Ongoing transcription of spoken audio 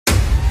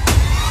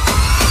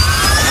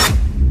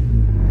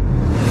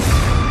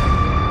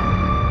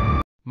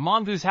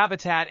Mongoose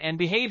habitat and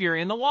behavior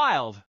in the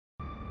wild.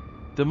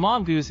 The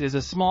mongoose is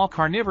a small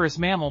carnivorous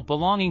mammal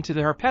belonging to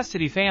the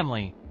Herpestidae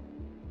family.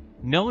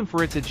 Known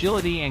for its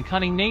agility and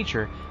cunning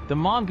nature, the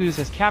mongoose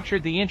has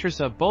captured the interest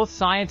of both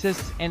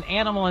scientists and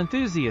animal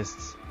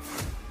enthusiasts.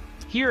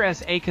 Here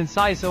is a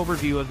concise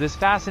overview of this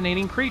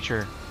fascinating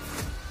creature.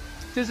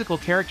 Physical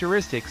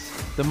characteristics: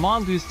 the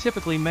mongoose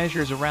typically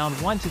measures around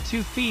 1 to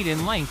 2 feet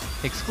in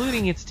length,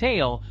 excluding its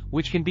tail,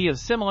 which can be of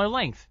similar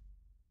length.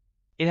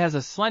 It has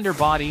a slender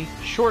body,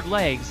 short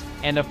legs,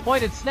 and a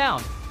pointed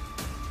snout.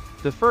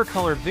 The fur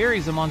color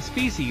varies among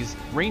species,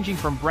 ranging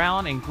from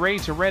brown and gray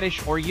to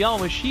reddish or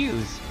yellowish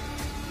hues.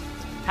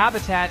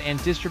 Habitat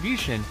and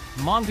distribution: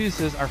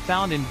 mongooses are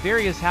found in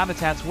various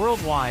habitats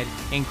worldwide,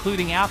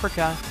 including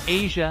Africa,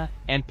 Asia,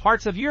 and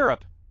parts of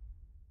Europe.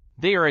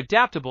 They are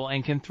adaptable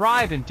and can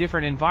thrive in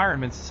different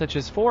environments such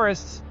as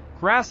forests,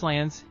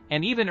 grasslands,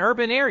 and even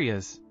urban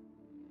areas.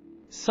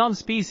 Some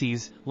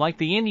species, like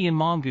the Indian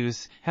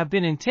mongoose, have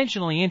been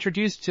intentionally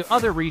introduced to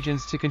other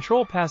regions to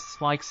control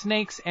pests like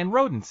snakes and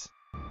rodents.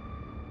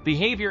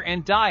 Behavior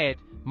and diet: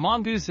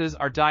 mongooses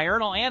are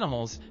diurnal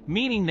animals,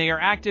 meaning they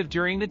are active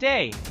during the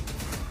day.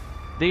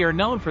 They are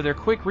known for their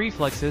quick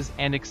reflexes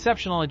and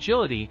exceptional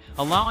agility,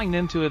 allowing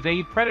them to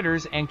evade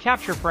predators and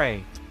capture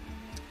prey.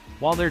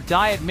 While their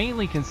diet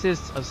mainly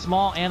consists of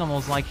small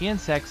animals like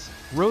insects,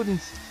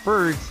 rodents,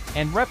 birds,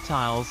 and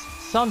reptiles,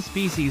 some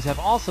species have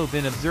also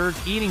been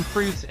observed eating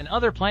fruits and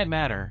other plant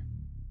matter.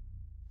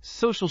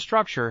 Social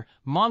structure: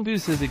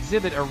 mongooses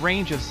exhibit a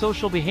range of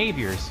social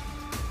behaviors.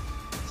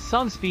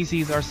 Some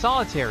species are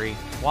solitary,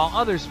 while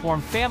others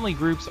form family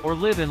groups or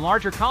live in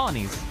larger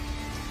colonies.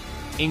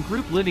 In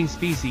group living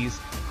species,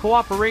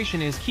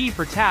 cooperation is key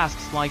for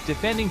tasks like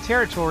defending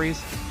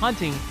territories,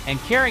 hunting, and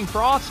caring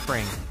for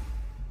offspring.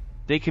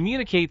 They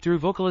communicate through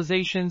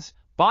vocalizations,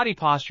 body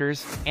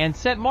postures, and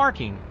scent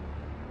marking.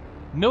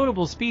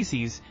 Notable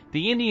species: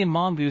 the Indian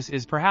mongoose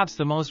is perhaps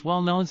the most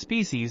well-known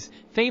species,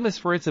 famous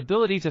for its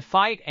ability to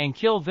fight and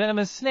kill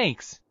venomous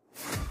snakes.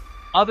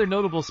 Other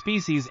notable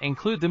species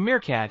include the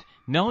meerkat,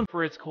 known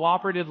for its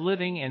cooperative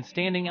living and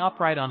standing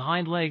upright on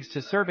hind legs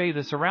to survey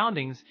the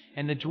surroundings,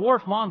 and the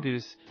dwarf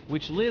mongoose,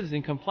 which lives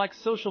in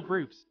complex social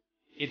groups.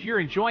 If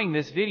you're enjoying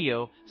this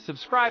video,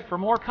 subscribe for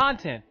more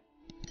content.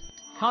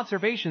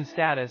 Conservation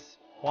status: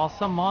 while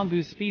some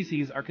mongoose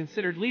species are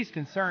considered least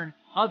concern,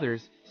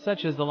 others,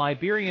 such as the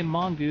Liberian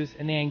mongoose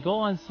and the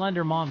Angolan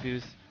slender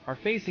mongoose, are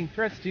facing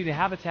threats due to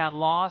habitat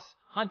loss,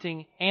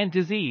 hunting, and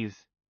disease.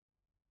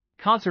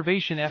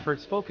 Conservation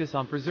efforts focus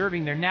on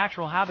preserving their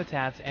natural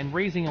habitats and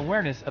raising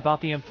awareness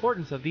about the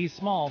importance of these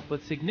small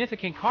but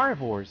significant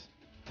carnivores.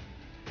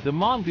 The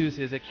mongoose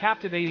is a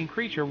captivating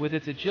creature with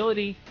its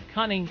agility,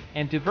 cunning,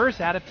 and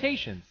diverse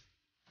adaptations.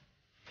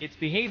 Its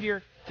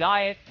behavior,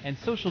 diet, and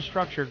social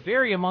structure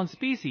vary among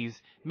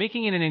species,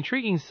 making it an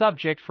intriguing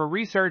subject for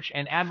research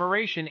and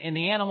admiration in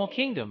the animal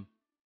kingdom.